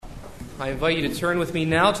I invite you to turn with me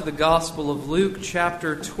now to the Gospel of Luke,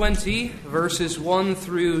 chapter 20, verses 1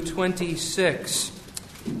 through 26.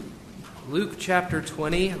 Luke chapter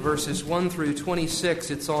 20, verses 1 through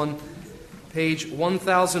 26. It's on page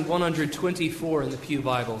 1124 in the Pew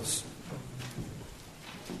Bibles.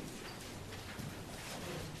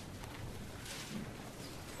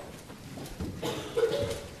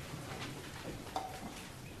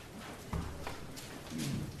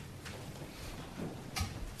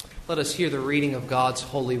 Let us hear the reading of God's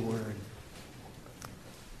holy word.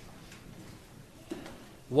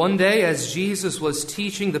 One day, as Jesus was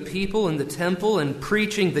teaching the people in the temple and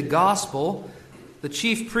preaching the gospel, the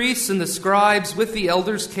chief priests and the scribes with the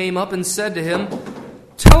elders came up and said to him,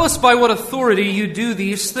 "Tell us by what authority you do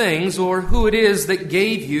these things, or who it is that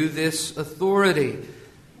gave you this authority."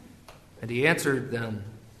 And he answered them,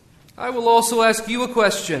 "I will also ask you a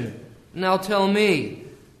question. Now tell me,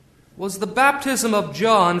 was the baptism of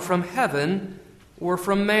John from heaven or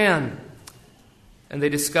from man?" And they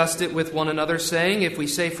discussed it with one another, saying, "If we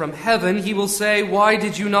say from heaven, he will say, 'Why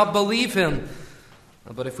did you not believe him?'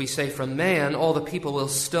 But if we say from man, all the people will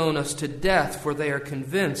stone us to death, for they are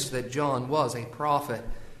convinced that John was a prophet."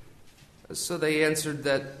 So they answered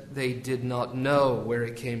that they did not know where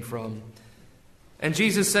it came from. And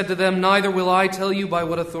Jesus said to them, "Neither will I tell you by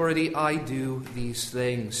what authority I do these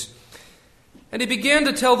things." And he began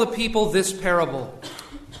to tell the people this parable.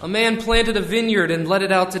 A man planted a vineyard and let it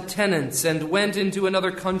out to tenants and went into another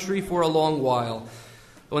country for a long while.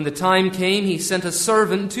 When the time came, he sent a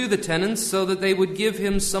servant to the tenants so that they would give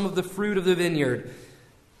him some of the fruit of the vineyard.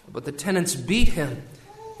 But the tenants beat him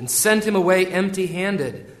and sent him away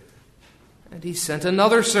empty-handed. And he sent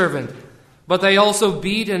another servant, but they also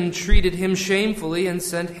beat and treated him shamefully and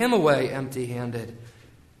sent him away empty-handed.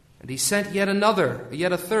 And he sent yet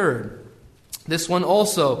a third. This one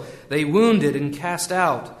also they wounded and cast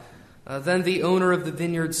out. Then the owner of the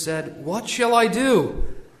vineyard said, "What shall I do?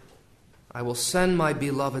 I will send my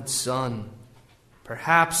beloved son.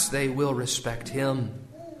 Perhaps they will respect him."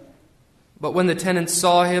 But when the tenants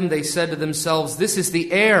saw him, they said to themselves, "This is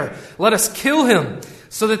the heir. Let us kill him,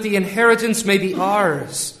 so that the inheritance may be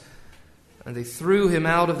ours." And they threw him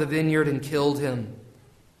out of the vineyard and killed him.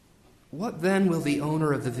 What then will the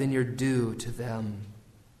owner of the vineyard do to them?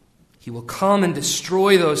 He will come and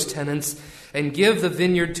destroy those tenants and give the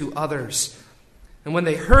vineyard to others. And when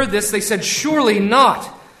they heard this, they said, "Surely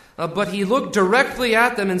not." But he looked directly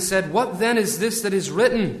at them and said, "What then is this that is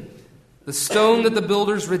written? The stone that the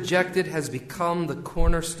builders rejected has become the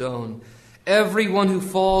cornerstone. Everyone who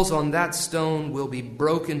falls on that stone will be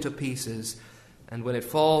broken to pieces, and when it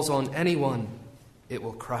falls on anyone, it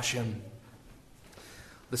will crush him."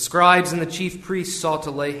 The scribes and the chief priests sought to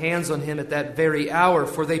lay hands on him at that very hour,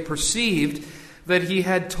 for they perceived that he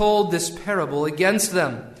had told this parable against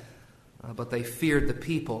them. But they feared the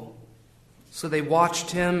people. So they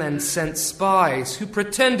watched him and sent spies who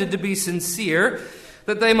pretended to be sincere,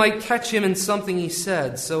 that they might catch him in something he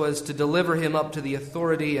said, so as to deliver him up to the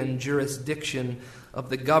authority and jurisdiction of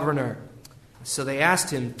the governor. So they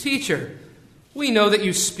asked him, "Teacher, we know that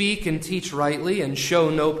you speak and teach rightly and show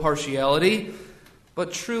no partiality,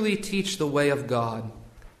 but truly teach the way of God.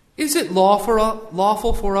 Is it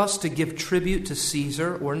lawful for us to give tribute to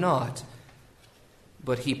Caesar or not?"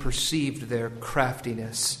 But he perceived their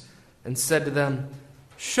craftiness and said to them,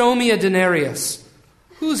 "Show me a denarius.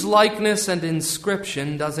 Whose likeness and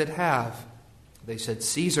inscription does it have?" They said,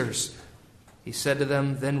 "Caesar's." He said to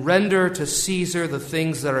them, "Then render to Caesar the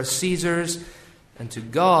things that are Caesar's, and to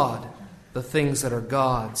God the things that are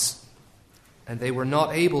God's." And they were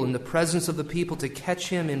not able in the presence of the people to catch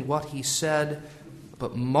him in what he said,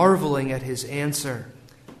 but marveling at his answer,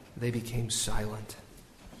 they became silent.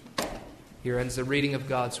 Here ends the reading of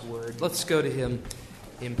God's word. Let's go to him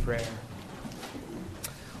in prayer.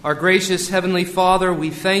 Our gracious Heavenly Father,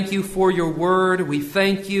 we thank you for your word. We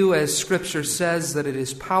thank you, as Scripture says, that it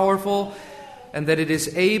is powerful and that it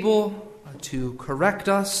is able to correct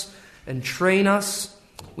us and train us.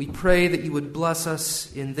 We pray that you would bless us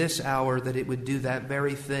in this hour, that it would do that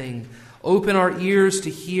very thing. Open our ears to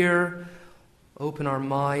hear, open our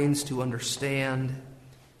minds to understand,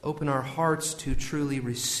 open our hearts to truly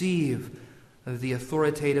receive the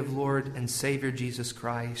authoritative Lord and Savior Jesus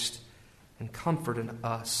Christ, and comfort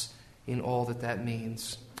us in all that that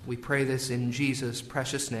means. We pray this in Jesus'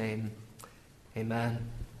 precious name. Amen.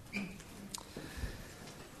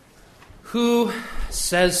 Who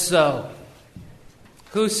says so?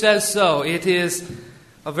 Who says so? It is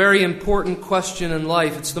a very important question in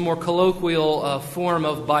life. It's the more colloquial form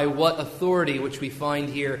of "by what authority," which we find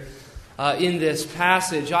here in this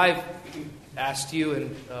passage. I've asked you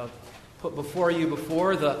and put before you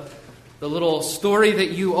before the The little story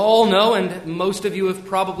that you all know, and most of you have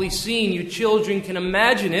probably seen. You children can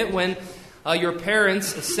imagine it when your parents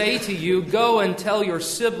say to you, go and tell your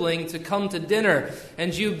sibling to come to dinner.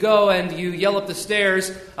 And you go and you yell up the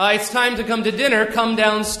stairs, it's time to come to dinner, come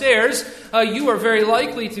downstairs. You are very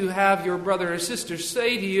likely to have your brother or sister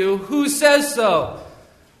say to you, who says so?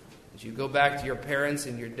 And you go back to your parents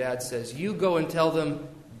and your dad says, you go and tell them,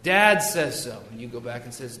 Dad says so. And you go back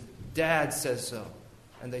and says, Dad says so.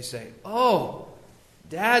 And they say, oh,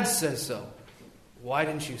 Dad says so. Why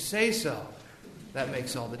didn't you say so? That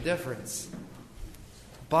makes all the difference.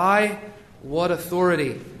 By what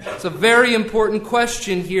authority? It's a very important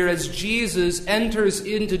question here as Jesus enters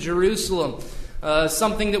into Jerusalem.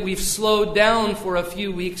 Something that we've slowed down for a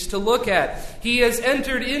few weeks to look at. He has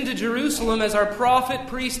entered into Jerusalem as our prophet,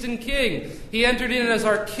 priest, and king. He entered in as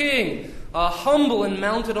our king, humble and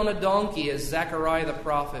mounted on a donkey, as Zechariah the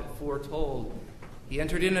prophet foretold. He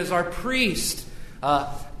entered in as our priest,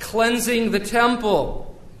 cleansing the temple.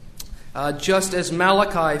 Just as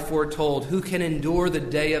Malachi foretold, who can endure the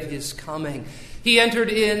day of his coming? He entered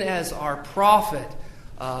in as our prophet,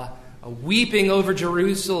 weeping over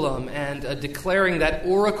Jerusalem and declaring that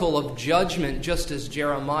oracle of judgment, just as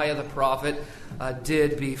Jeremiah the prophet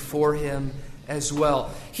did before him as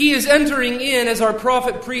well. He is entering in as our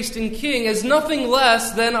prophet, priest, and king as nothing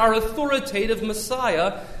less than our authoritative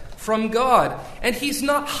Messiah from God. And he's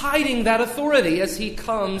not hiding that authority as he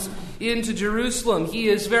comes into Jerusalem. He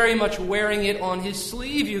is very much wearing it on his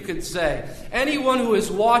sleeve, you could say. Anyone who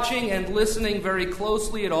is watching and listening very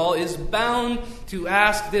closely at all is bound to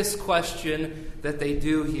ask this question that they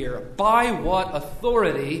do here. By what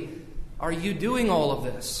authority are you doing all of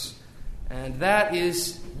this? And that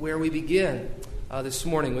is where we begin this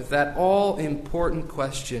morning, with that all-important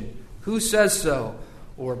question. Who says so?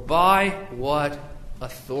 Or by what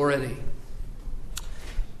authority?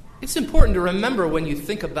 It's important to remember when you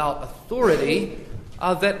think about authority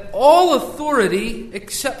that all authority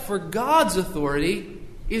except for God's authority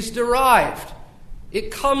is derived. It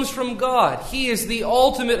comes from God. He is the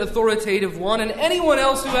ultimate authoritative one, and anyone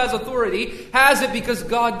else who has authority has it because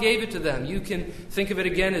God gave it to them. You can think of it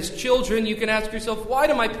again as children. You can ask yourself, why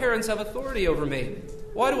do my parents have authority over me?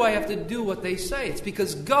 Why do I have to do what they say? It's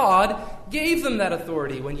because God gave them that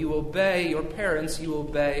authority. When you obey your parents, you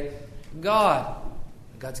obey God.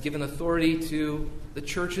 God's given authority to the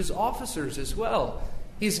church's officers as well.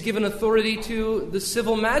 He's given authority to the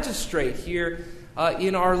civil magistrate here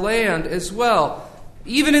in our land as well.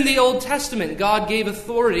 Even in the Old Testament, God gave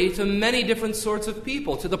authority to many different sorts of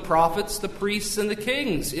people, to the prophets, the priests, and the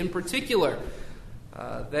kings in particular.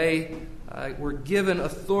 They were given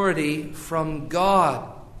authority from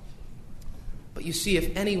God. But you see,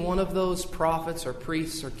 if any one of those prophets or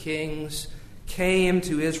priests or kings came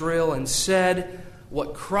to Israel and said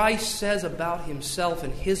what Christ says about himself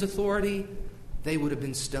and his authority, they would have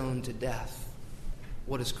been stoned to death.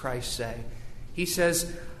 What does Christ say? He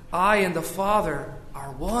says, I and the Father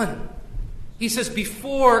are one. He says,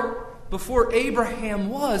 before Abraham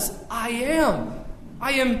was, I am.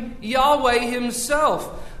 I am Yahweh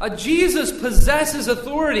himself. Jesus possesses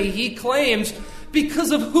authority, he claims,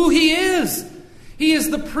 because of who he is. He is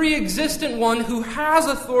the pre-existent one who has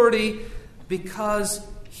authority because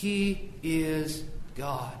he is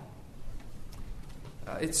God.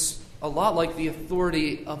 It's a lot like the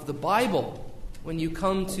authority of the Bible. When you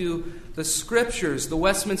come to the Scriptures, the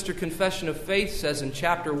Westminster Confession of Faith says in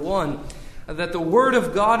chapter 1 that the Word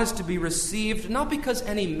of God is to be received not because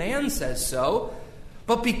any man says so,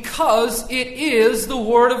 but because it is the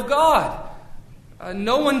Word of God.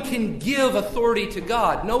 No one can give authority to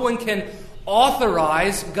God. No one can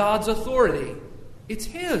authorize God's authority. It's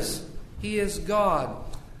His. He is God.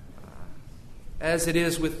 As it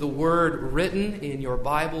is with the Word written in your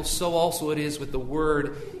Bible, so also it is with the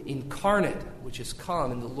Word incarnate, which has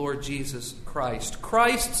come in the Lord Jesus Christ.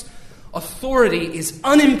 Christ's authority is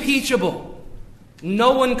unimpeachable.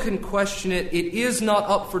 No one can question it. It is not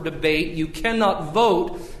up for debate. You cannot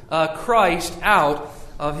vote Christ out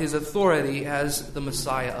of his authority as the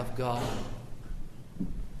Messiah of God.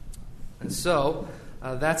 And so,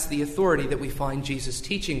 that's the authority that we find Jesus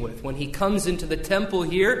teaching with. When he comes into the temple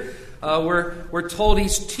here, we're told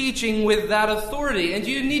he's teaching with that authority. And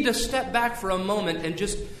you need to step back for a moment and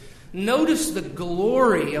just notice the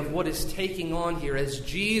glory of what is taking on here as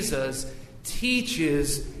Jesus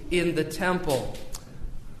teaches in the temple.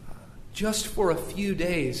 Just for a few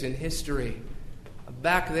days in history,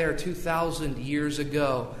 back there 2,000 years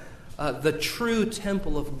ago, the true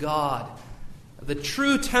temple of God, the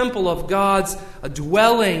true temple of God's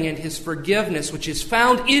dwelling and his forgiveness, which is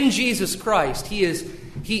found in Jesus Christ. He is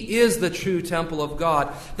He is the true temple of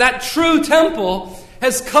God. That true temple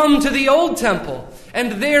has come to the old temple.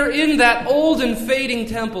 And there in that old and fading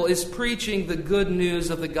temple is preaching the good news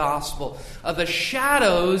of the gospel. The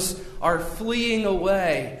shadows are fleeing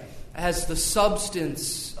away as the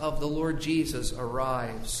substance of the Lord Jesus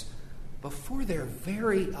arrives before their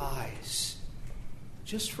very eyes.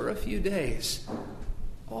 Just for a few days,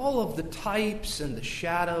 all of the types and the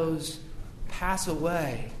shadows pass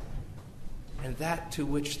away, and that to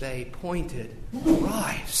which they pointed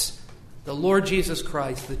arrives. The Lord Jesus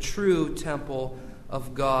Christ, the true temple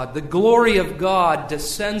of God. The glory of God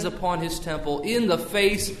descends upon his temple in the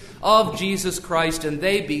face of Jesus Christ, and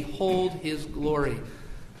they behold his glory,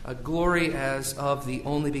 a glory as of the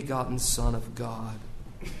only begotten Son of God.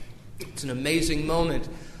 It's an amazing moment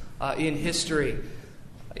in history.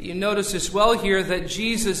 You notice as well here that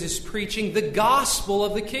Jesus is preaching the gospel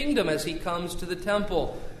of the kingdom as he comes to the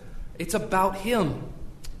temple. It's about him.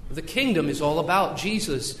 The kingdom is all about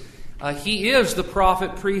Jesus. He is the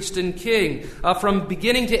prophet, priest, and king. From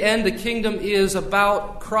beginning to end, the kingdom is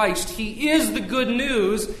about Christ. He is the good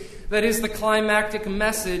news that is the climactic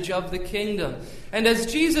message of the kingdom. And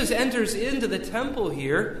as Jesus enters into the temple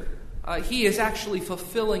here, he is actually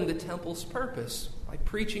fulfilling the temple's purpose by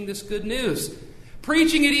preaching this good news.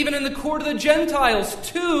 Preaching it even in the court of the Gentiles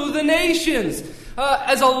to the nations.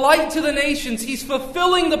 As a light to the nations, he's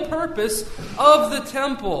fulfilling the purpose of the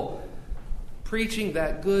temple. Preaching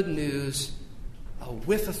that good news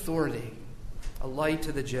with authority. A light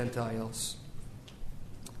to the Gentiles.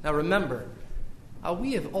 Now remember,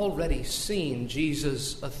 we have already seen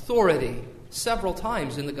Jesus' authority several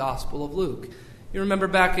times in the Gospel of Luke. You remember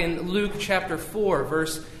back in Luke chapter 4,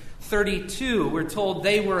 verse 32, we're told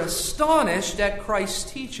they were astonished at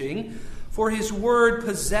Christ's teaching, for his word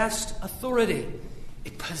possessed authority.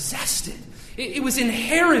 It possessed it. It was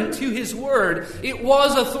inherent to his word. It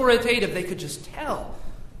was authoritative. They could just tell.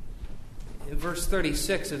 In verse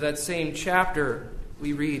 36 of that same chapter,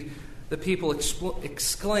 we read, the people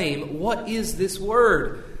exclaim, "What is this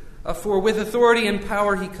word? For with authority and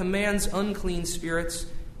power he commands unclean spirits,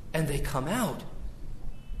 and they come out."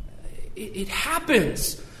 It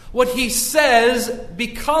happens. What he says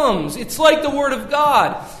becomes. It's like the Word of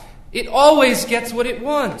God. It always gets what it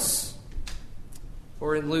wants.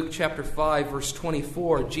 Or in Luke chapter 5, verse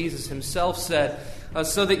 24, Jesus himself said,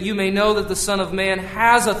 "So that you may know that the Son of Man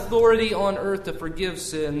has authority on earth to forgive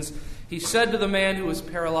sins, he said to the man who was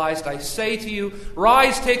paralyzed, 'I say to you,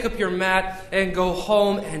 rise, take up your mat, and go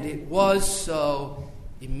home.' And it was so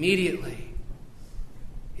immediately."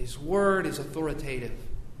 His word is authoritative.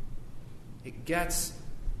 It gets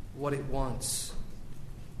what it wants.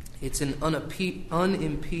 It's an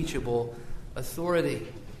unimpeachable authority.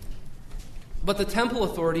 But the temple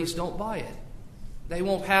authorities don't buy it. They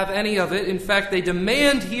won't have any of it. In fact, they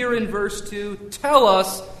demand here in verse 2, "Tell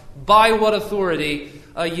us by what authority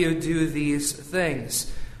you do these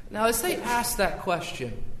things." Now, as they ask that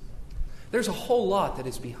question, there's a whole lot that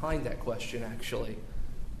is behind that question, actually.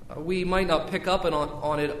 We might not pick up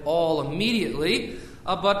on it all immediately,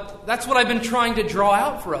 but that's what I've been trying to draw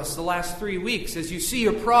out for us the last 3 weeks. As you see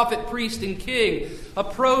your prophet, priest, and king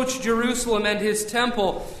approach Jerusalem and his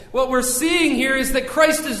temple, what we're seeing here is that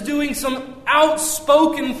Christ is doing some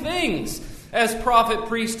outspoken things as prophet,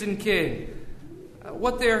 priest, and king.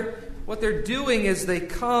 What they're doing is they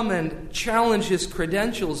come and challenge his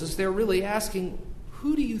credentials, as they're really asking,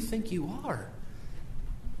 who do you think you are?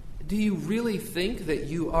 Do you really think that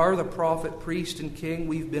you are the prophet, priest, and king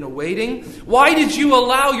we've been awaiting? Why did you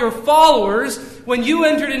allow your followers, when you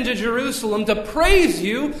entered into Jerusalem, to praise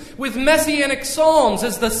you with messianic psalms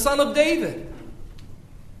as the Son of David?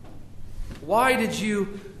 Why did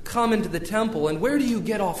you come into the temple, and where do you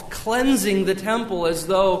get off cleansing the temple as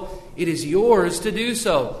though it is yours to do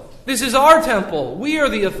so? This is our temple. We are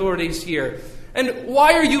the authorities here. And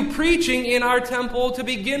why are you preaching in our temple to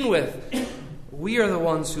begin with? We are the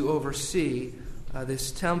ones who oversee this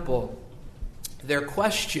temple. Their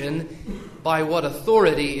question, by what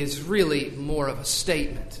authority, is really more of a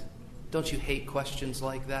statement. Don't you hate questions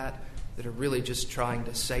like that are really just trying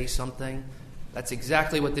to say something? That's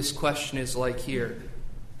exactly what this question is like here.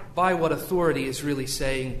 By what authority is really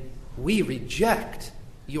saying, we reject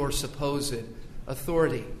your supposed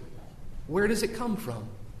authority. Where does it come from?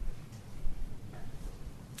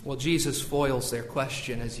 Well, Jesus foils their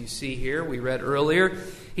question, as you see here. We read earlier.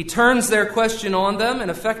 He turns their question on them, and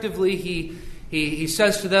effectively he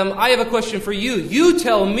says to them, I have a question for you. You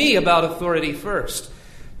tell me about authority first.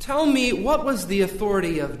 Tell me, what was the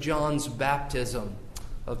authority of John's baptism,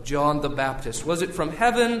 of John the Baptist? Was it from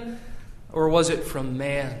heaven, or was it from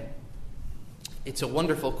man? It's a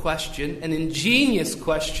wonderful question, an ingenious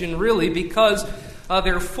question, really, because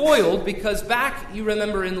they're foiled. Because back, you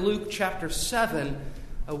remember in Luke chapter 7,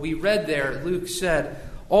 we read there, Luke said,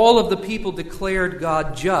 all of the people declared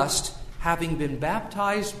God just, having been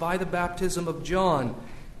baptized by the baptism of John.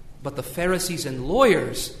 But the Pharisees and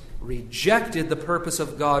lawyers rejected the purpose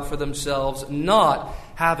of God for themselves, not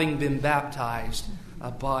having been baptized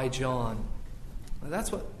by John. Now,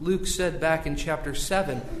 that's what Luke said back in chapter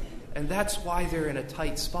 7, and that's why they're in a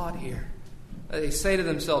tight spot here. They say to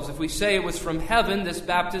themselves, if we say it was from heaven, this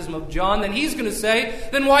baptism of John, then he's going to say,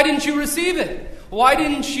 then why didn't you receive it? Why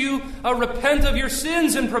didn't you repent of your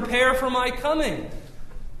sins and prepare for my coming?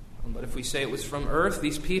 But if we say it was from earth,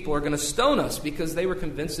 these people are going to stone us because they were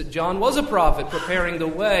convinced that John was a prophet preparing the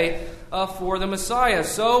way for the Messiah.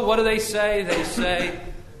 So what do they say? They say,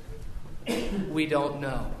 we don't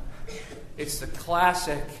know. It's the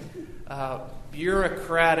classic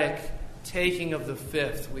bureaucratic taking of the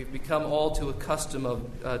fifth. We've become all too accustomed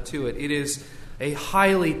to it. It is a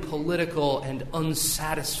highly political and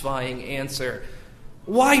unsatisfying answer.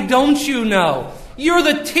 Why don't you know? You're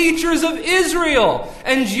the teachers of Israel,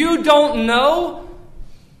 and you don't know?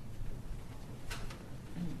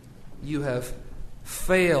 You have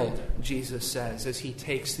failed, Jesus says, as he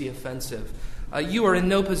takes the offensive. You are in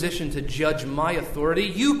no position to judge my authority.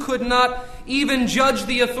 You could not even judge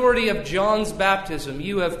the authority of John's baptism.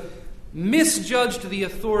 You have misjudged the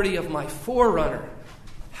authority of my forerunner.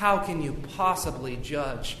 How can you possibly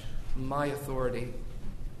judge my authority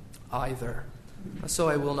either? So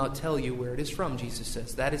I will not tell you where it is from, Jesus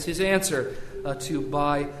says. That is his answer to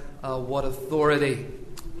by what authority.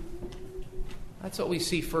 That's what we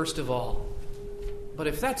see first of all. But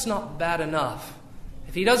if that's not bad enough,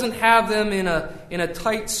 if he doesn't have them in a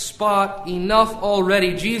tight spot enough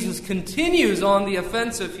already, Jesus continues on the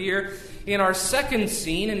offensive here in our second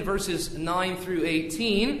scene in verses 9 through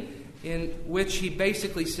 18, in which he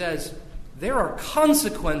basically says, there are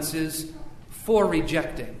consequences for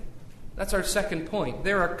rejecting. That's our second point.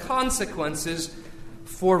 There are consequences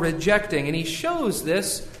for rejecting. And he shows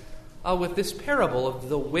this with this parable of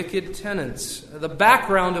the wicked tenants, the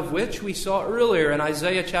background of which we saw earlier in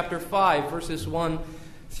Isaiah chapter 5, verses 1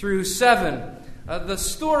 through 7. The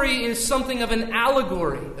story is something of an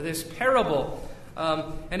allegory, this parable.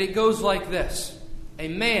 And it goes like this. A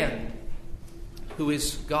man who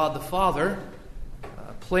is God the Father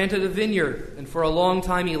planted a vineyard, and for a long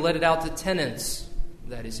time he let it out to tenants.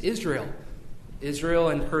 That is Israel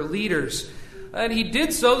and her leaders. And he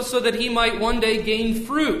did so that he might one day gain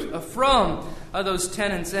fruit from those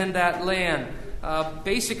tenants and that land.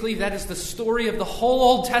 Basically, that is the story of the whole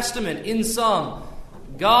Old Testament in sum.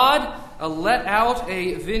 God let out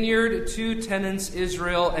a vineyard to tenants,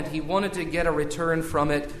 Israel, and he wanted to get a return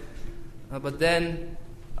from it. But then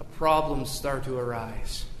problems start to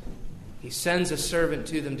arise. He sends a servant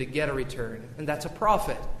to them to get a return, and that's a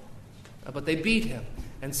prophet. But they beat him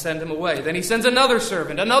and send him away. Then he sends another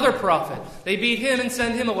servant, another prophet. They beat him and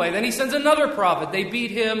send him away. Then he sends another prophet. They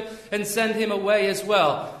beat him and send him away as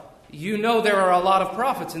well. You know there are a lot of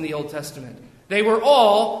prophets in the Old Testament. They were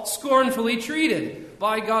all scornfully treated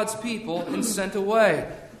by God's people and sent away.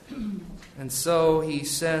 And so he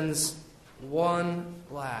sends one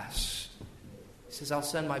last. He says, I'll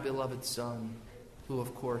send my beloved Son, who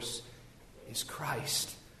of course is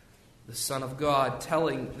Christ, the Son of God,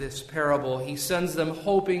 telling this parable. He sends them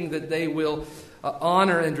hoping that they will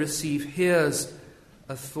honor and receive his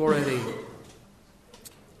authority.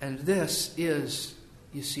 And this is,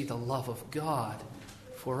 you see, the love of God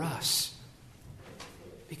for us.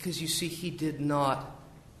 Because you see, he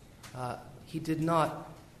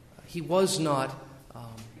was not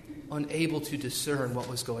unable to discern what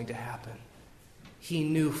was going to happen. He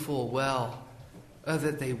knew full well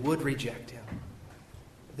that they would reject him.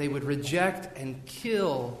 They would reject and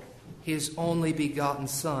kill his only begotten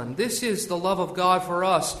Son. This is the love of God for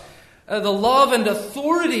us. The love and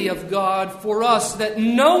authority of God for us, that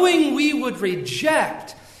knowing we would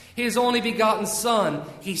reject his only begotten Son,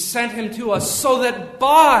 he sent him to us so that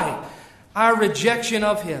by our rejection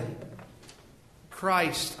of him,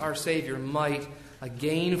 Christ, our Savior, might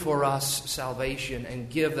gain for us salvation and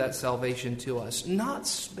give that salvation to us, not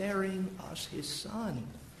sparing us his Son.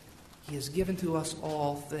 He has given to us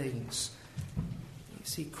all things. You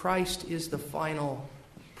see, Christ is the final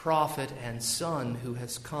prophet and Son who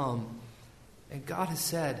has come. And God has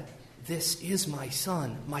said, this is my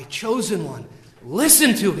Son, my chosen one.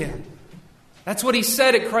 Listen to him. That's what he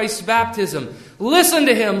said at Christ's baptism. Listen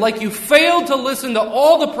to him like you failed to listen to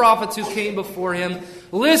all the prophets who came before him.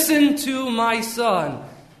 Listen to my Son.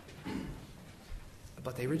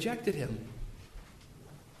 But they rejected him.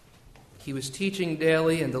 He was teaching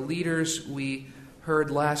daily, and the leaders we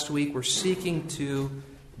heard last week were seeking to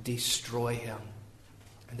destroy him.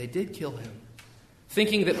 And they did kill him,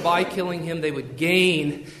 thinking that by killing him they would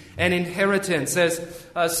gain an inheritance. As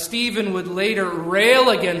Stephen would later rail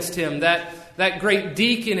against him, that great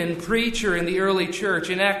deacon and preacher in the early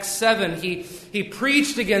church. In Acts 7, he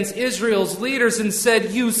preached against Israel's leaders and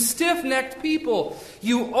said, "You stiff-necked people,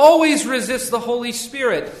 you always resist the Holy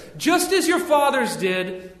Spirit. Just as your fathers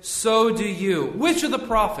did, so do you. Which of the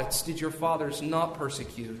prophets did your fathers not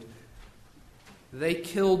persecute? They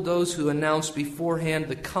killed those who announced beforehand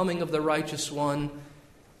the coming of the righteous one,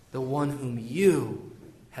 the one whom you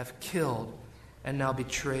have killed and now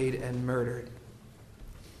betrayed and murdered."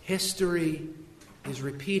 History is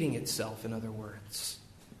repeating itself, in other words.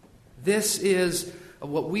 This is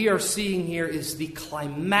what we are seeing here is the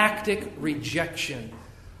climactic rejection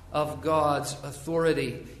of God's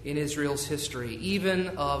authority in Israel's history, even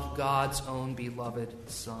of God's own beloved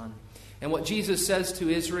Son. And what Jesus says to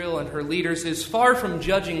Israel and her leaders is, far from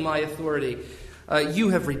judging my authority, you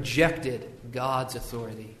have rejected God's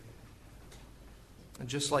authority. And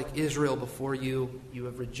just like Israel before you, you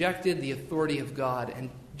have rejected the authority of God. And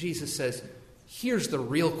Jesus says, here's the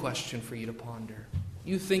real question for you to ponder.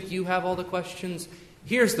 You think you have all the questions?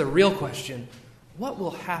 Here's the real question. What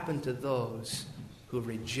will happen to those who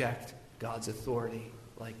reject God's authority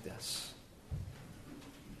like this?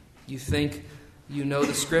 You think you know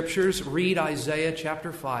the Scriptures? Read Isaiah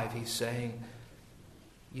chapter 5, he's saying.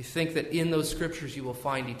 You think that in those Scriptures you will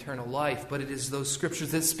find eternal life, but it is those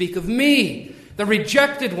Scriptures that speak of me, the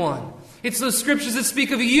rejected one. It's those Scriptures that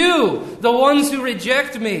speak of you, the ones who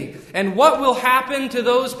reject me. And what will happen to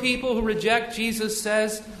those people who reject? Jesus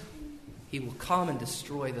says, He will come and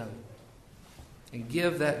destroy them and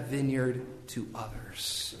give that vineyard to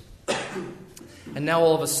others. And now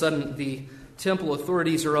all of a sudden the temple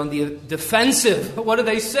authorities are on the defensive. What do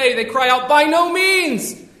they say? They cry out, "By no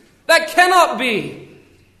means! That cannot be!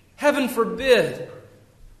 Heaven forbid!"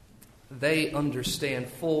 They understand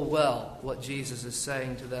full well what Jesus is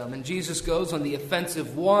saying to them. And Jesus goes on the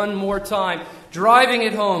offensive one more time, driving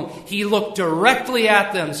it home. He looked directly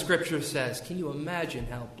at them, Scripture says. Can you imagine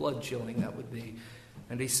how blood-chilling that would be?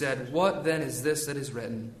 And he said, "What then is this that is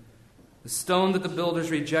written? The stone that the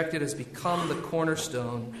builders rejected has become the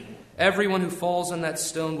cornerstone. Everyone who falls on that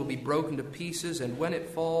stone will be broken to pieces, and when it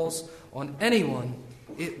falls on anyone,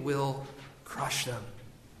 it will crush them."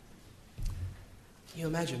 Can you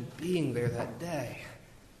imagine being there that day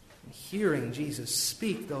and hearing Jesus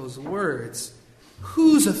speak those words?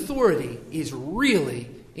 Whose authority is really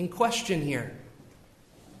in question here?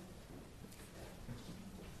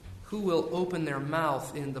 Who will open their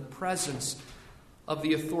mouth in the presence of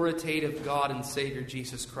the authoritative God and Savior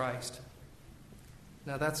Jesus Christ?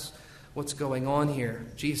 Now that's what's going on here.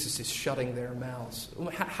 Jesus is shutting their mouths.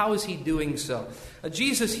 How is he doing so?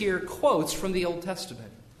 Jesus here quotes from the Old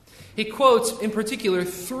Testament. He quotes, in particular,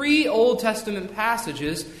 3 Old Testament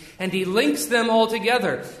passages, and he links them all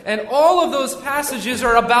together. And all of those passages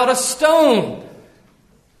are about a stone.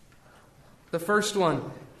 The first one,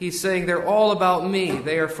 he's saying they're all about me.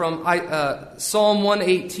 They are from Psalm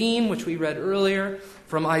 118, which we read earlier,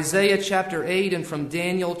 from Isaiah chapter 8, and from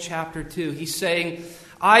Daniel chapter 2. He's saying,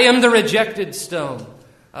 I am the rejected stone,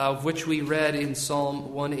 of which we read in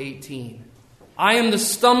Psalm 118. I am the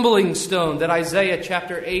stumbling stone that Isaiah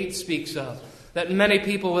chapter 8 speaks of, that many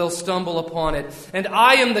people will stumble upon it. And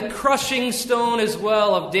I am the crushing stone as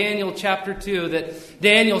well of Daniel chapter 2 that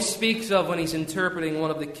Daniel speaks of when he's interpreting one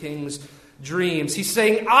of the king's dreams. He's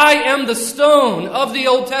saying, I am the stone of the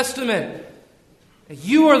Old Testament. And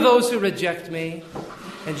you are those who reject me,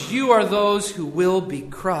 and you are those who will be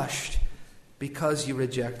crushed because you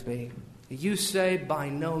reject me. You say, by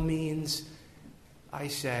no means. I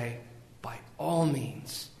say, by all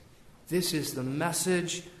means. This is the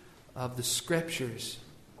message of the Scriptures.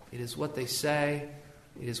 It is what they say.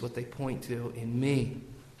 It is what they point to in me.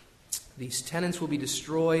 These tenants will be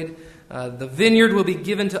destroyed. The vineyard will be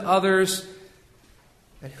given to others.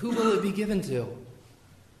 And who will it be given to?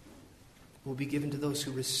 It will be given to those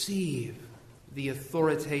who receive the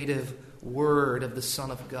authoritative word of the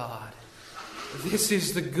Son of God. This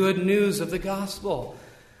is the good news of the gospel.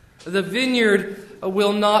 The vineyard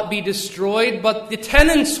will not be destroyed, but the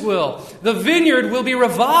tenants will. The vineyard will be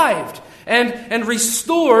revived and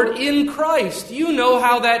restored in Christ. You know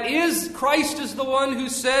how that is. Christ is the one who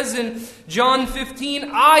says in John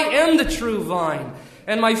 15, I am the true vine,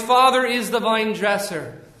 and my Father is the vine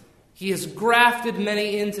dresser. He has grafted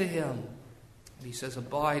many into him. And he says,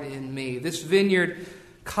 abide in me. This vineyard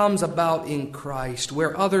comes about in Christ,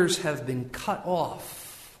 where others have been cut off.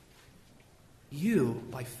 You,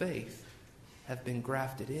 by faith, have been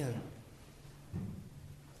grafted in.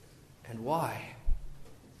 And why?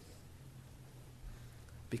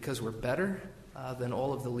 Because we're better than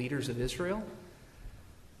all of the leaders of Israel?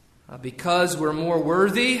 Because we're more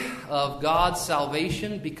worthy of God's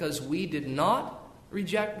salvation because we did not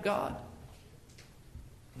reject God?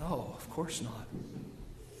 No, of course not.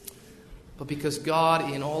 But because God,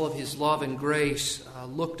 in all of His love and grace,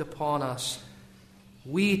 looked upon us,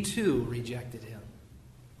 we too rejected Him.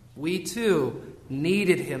 We too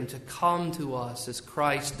needed Him to come to us as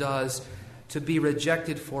Christ does, to be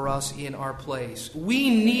rejected for us in our place. We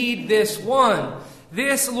need this one,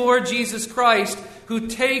 this Lord Jesus Christ, who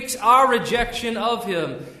takes our rejection of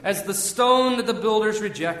Him as the stone that the builders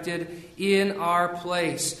rejected in our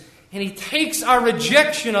place. And He takes our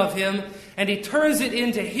rejection of Him and He turns it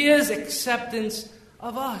into His acceptance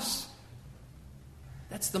of us.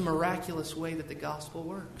 That's the miraculous way that the gospel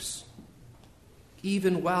works.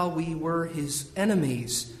 Even while we were His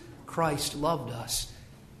enemies, Christ loved us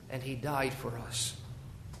and He died for us.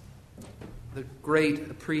 The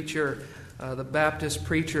great preacher, the Baptist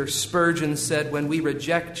preacher Spurgeon said, when we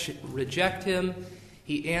reject Him,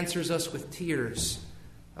 He answers us with tears.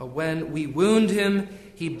 When we wound Him,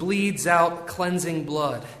 He bleeds out cleansing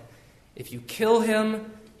blood. If you kill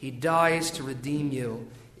Him, He dies to redeem you.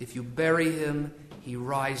 If you bury Him, He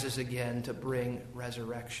rises again to bring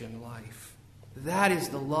resurrection life. That is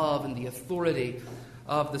the love and the authority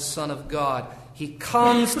of the Son of God. He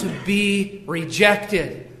comes to be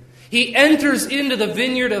rejected. He enters into the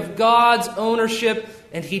vineyard of God's ownership,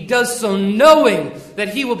 and He does so knowing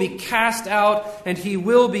that He will be cast out and He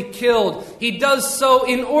will be killed. He does so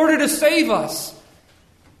in order to save us.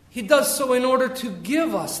 He does so in order to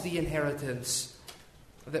give us the inheritance,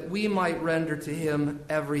 that we might render to Him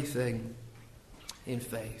everything in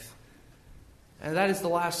faith. And that is the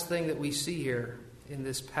last thing that we see here in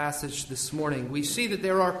this passage this morning. We see that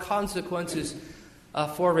there are consequences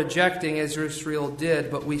for rejecting as Israel did,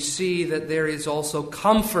 but we see that there is also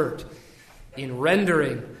comfort in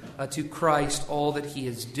rendering to Christ all that He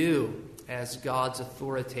is due as God's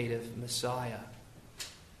authoritative Messiah.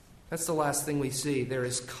 That's the last thing we see. There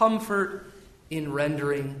is comfort in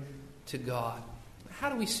rendering to God. How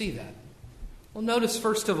do we see that? Well, notice,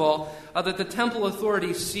 first of all, that the temple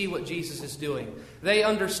authorities see what Jesus is doing. They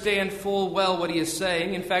understand full well what He is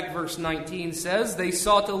saying. In fact, verse 19 says, they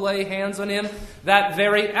sought to lay hands on Him that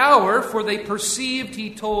very hour, for they perceived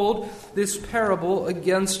He told this parable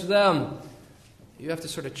against them. You have to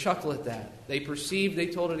sort of chuckle at that. They perceived they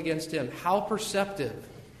told it against Him. How perceptive.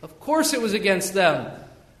 Of course it was against them.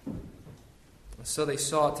 So they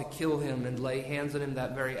sought to kill Him and lay hands on Him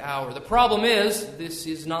that very hour. The problem is, this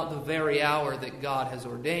is not the very hour that God has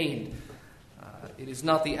ordained. It is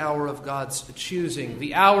not the hour of God's choosing.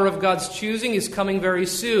 The hour of God's choosing is coming very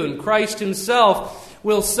soon. Christ Himself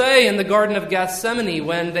will say in the Garden of Gethsemane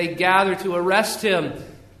when they gather to arrest Him,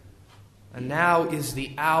 and now is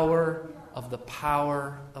the hour of the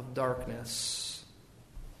power of darkness.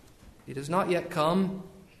 It has not yet come.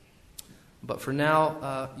 But for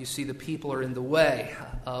now, you see the people are in the way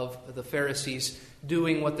of the Pharisees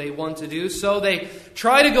doing what they want to do. So they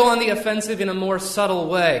try to go on the offensive in a more subtle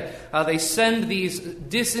way. They send these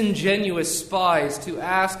disingenuous spies to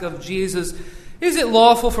ask of Jesus, is it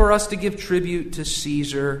lawful for us to give tribute to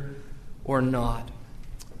Caesar or not?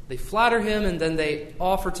 They flatter Him and then they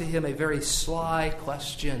offer to Him a very sly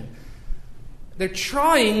question. They're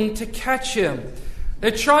trying to catch Him. They're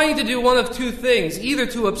trying to do one of two things, either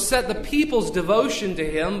to upset the people's devotion to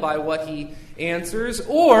Him by what He answers,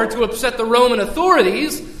 or to upset the Roman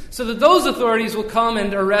authorities so that those authorities will come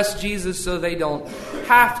and arrest Jesus so they don't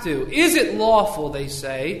have to. Is it lawful, they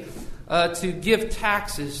say, to give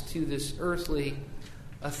taxes to this earthly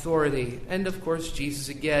authority? And of course, Jesus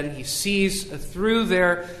again, He sees through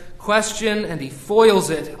their question and He foils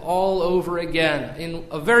it all over again. In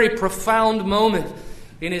a very profound moment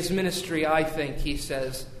in His ministry, I think, He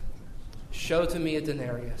says, show to me a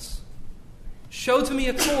denarius. Show to me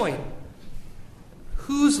a coin.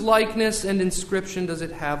 Whose likeness and inscription does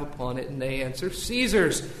it have upon it? And they answer,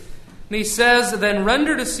 Caesar's. And He says, then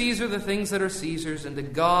render to Caesar the things that are Caesar's, and to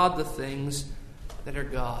God the things that are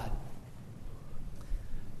God.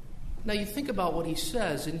 Now you think about what He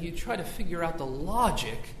says, and you try to figure out the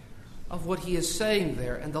logic of what He is saying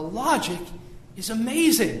there. And the logic is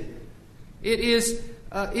amazing. It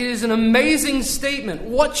is an amazing statement.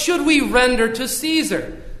 What should we render to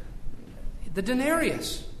Caesar? The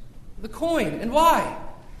denarius, the coin. And why?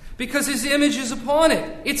 Because His image is upon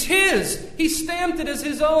it. It's His. He stamped it as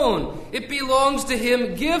His own. It belongs to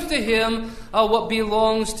Him. Give to Him what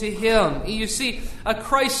belongs to Him. You see,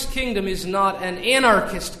 Christ's kingdom is not an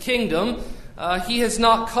anarchist kingdom. He has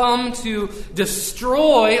not come to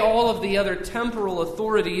destroy all of the other temporal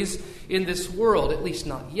authorities in this world, at least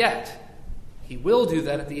not yet. He will do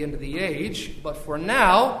that at the end of the age, but for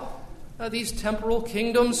now, these temporal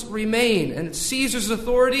kingdoms remain. And Caesar's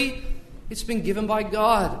authority, it's been given by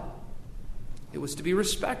God. It was to be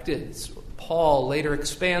respected. Paul later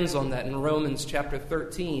expands on that in Romans chapter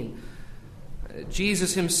 13.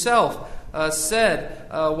 Jesus himself said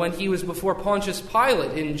when he was before Pontius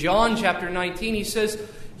Pilate in John chapter 19, he says,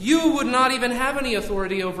 "You would not even have any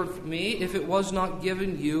authority over me if it was not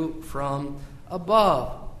given you from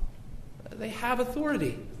above." They have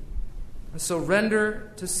authority. So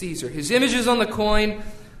render to Caesar. His image is on the coin,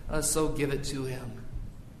 so give it to him.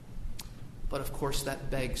 But of course that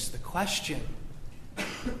begs the question,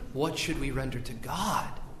 what should we render to God?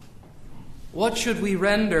 What should we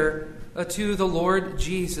render to the Lord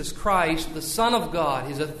Jesus Christ, the Son of God,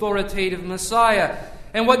 his authoritative Messiah?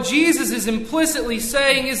 And what Jesus is implicitly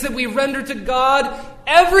saying is that we render to God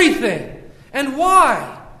everything. And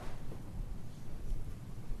why?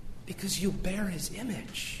 Because you bear his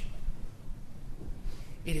image.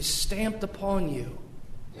 It is stamped upon you.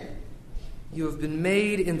 You have been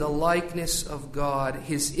made in the likeness of God.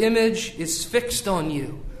 His image is fixed on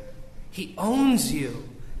you. He owns you.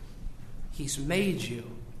 He's made you.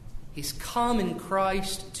 He's come in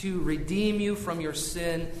Christ to redeem you from your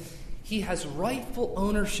sin. He has rightful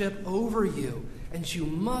ownership over you, and you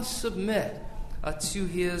must submit to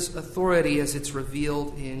his authority as it's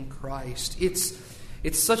revealed in Christ. It's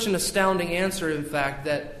such an astounding answer, in fact,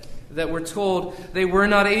 that we're told they were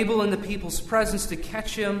not able in the people's presence to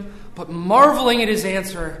catch him, but marveling at his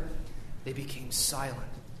answer, they became silent.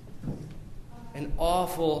 An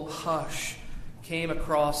awful hush came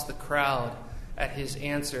across the crowd at his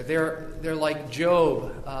answer. They're like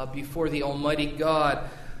Job before the Almighty God.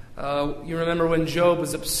 You remember when Job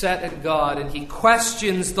was upset at God and he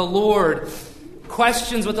questions the Lord,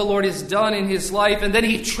 questions what the Lord has done in his life, and then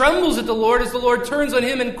he trembles at the Lord as the Lord turns on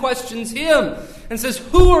him and questions him and says,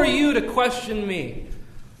 "Who are you to question me?"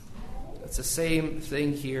 It's the same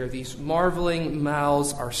thing here. These marveling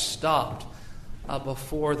mouths are stopped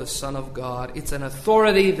before the Son of God. It's an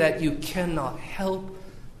authority that you cannot help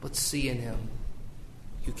but see in him.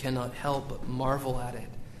 You cannot help but marvel at it.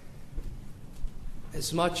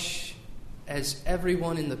 As much as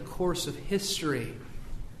everyone in the course of history,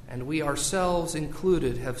 and we ourselves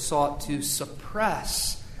included, have sought to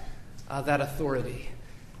suppress that authority,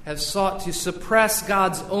 have sought to suppress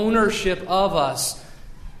God's ownership of us,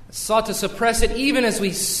 sought to suppress it even as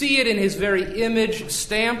we see it in his very image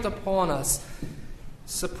stamped upon us,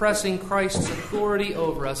 suppressing Christ's authority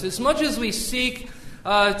over us. As much as we seek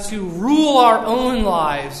to rule our own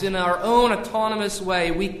lives in our own autonomous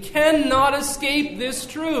way, we cannot escape this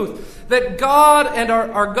truth that God and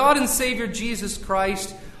our God and Savior Jesus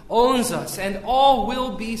Christ owns us, and all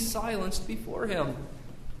will be silenced before him.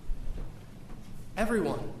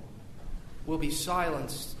 Everyone will be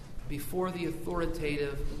silenced before the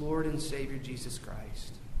authoritative Lord and Savior Jesus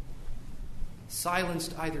Christ.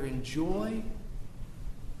 Silenced either in joy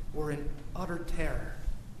or in utter terror.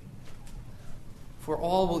 For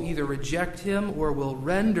all will either reject him or will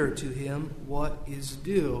render to him what is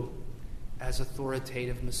due as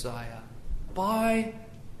authoritative Messiah. By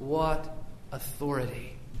what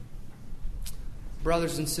authority?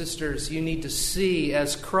 Brothers and sisters, you need to see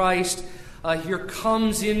as Christ here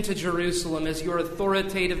comes into Jerusalem as your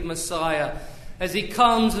authoritative Messiah, as he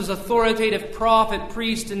comes as authoritative prophet,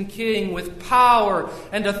 priest, and king with power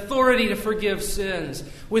and authority to forgive sins,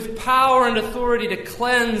 with power and authority to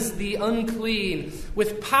cleanse the unclean,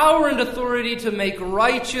 with power and authority to make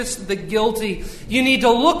righteous the guilty. You need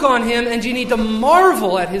to look on him and you need to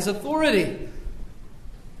marvel at his authority.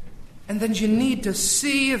 And then you need to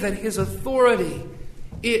see that his authority,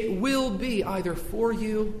 it will be either for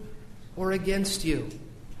you or against you.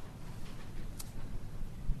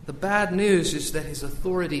 The bad news is that his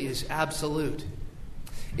authority is absolute.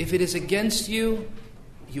 If it is against you,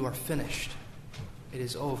 you are finished. It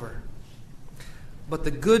is over. But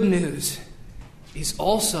the good news is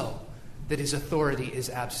also that his authority is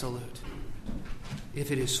absolute.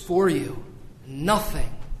 If it is for you, nothing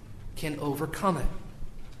can overcome it.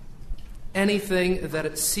 Anything that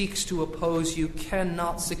it seeks to oppose you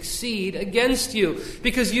cannot succeed against you.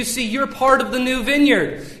 Because you see, you're part of the new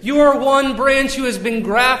vineyard. You are one branch who has been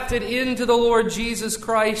grafted into the Lord Jesus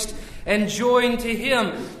Christ and joined to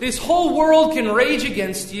him. This whole world can rage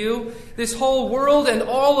against you. This whole world and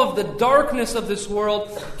all of the darkness of this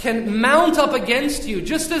world can mount up against you,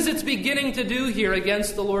 just as it's beginning to do here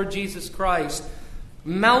against the Lord Jesus Christ.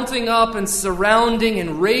 Mounting up and surrounding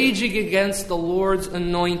and raging against the Lord's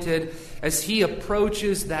anointed. as he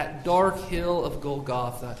approaches that dark hill of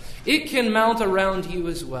Golgotha. It can mount around you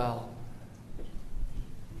as well.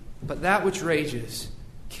 But that which rages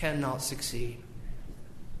cannot succeed.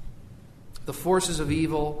 The forces of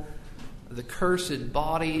evil, the cursed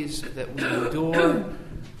bodies that we endure,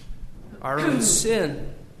 our own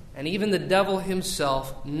sin, and even the devil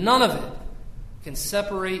himself, none of it can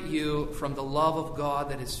separate you from the love of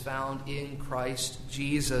God that is found in Christ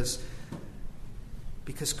Jesus.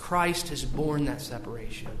 Because Christ has borne that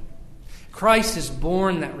separation. Christ has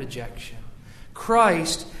borne that rejection.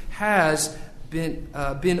 Christ has been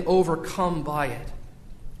overcome by it.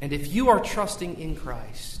 And if you are trusting in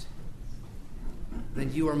Christ,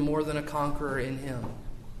 then you are more than a conqueror in Him.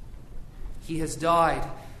 He has died.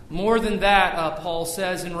 More than that, Paul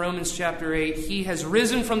says in Romans chapter 8, He has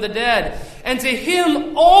risen from the dead, and to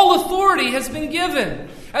Him all authority has been given.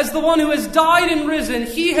 As the one who has died and risen,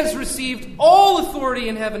 He has received all authority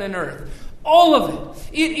in heaven and earth. All of it.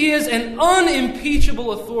 It is an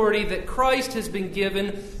unimpeachable authority that Christ has been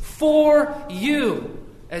given for you,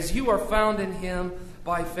 as you are found in Him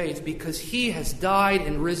by faith, because He has died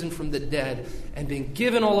and risen from the dead and been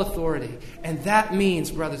given all authority. And that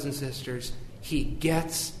means, brothers and sisters, He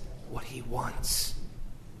gets what He wants.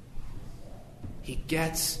 He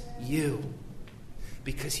gets you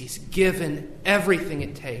because He's given everything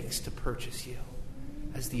it takes to purchase you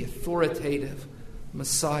as the authoritative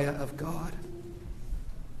Messiah of God.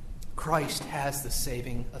 Christ has the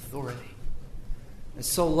saving authority. And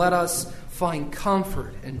so let us find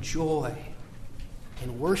comfort and joy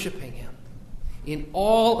in worshiping Him in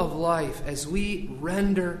all of life as we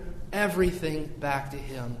render everything back to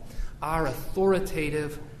Him, our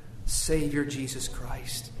authoritative Savior Jesus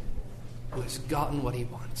Christ, who has gotten what He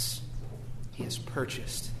wants. He has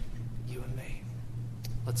purchased you and me.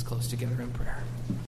 Let's close together in prayer.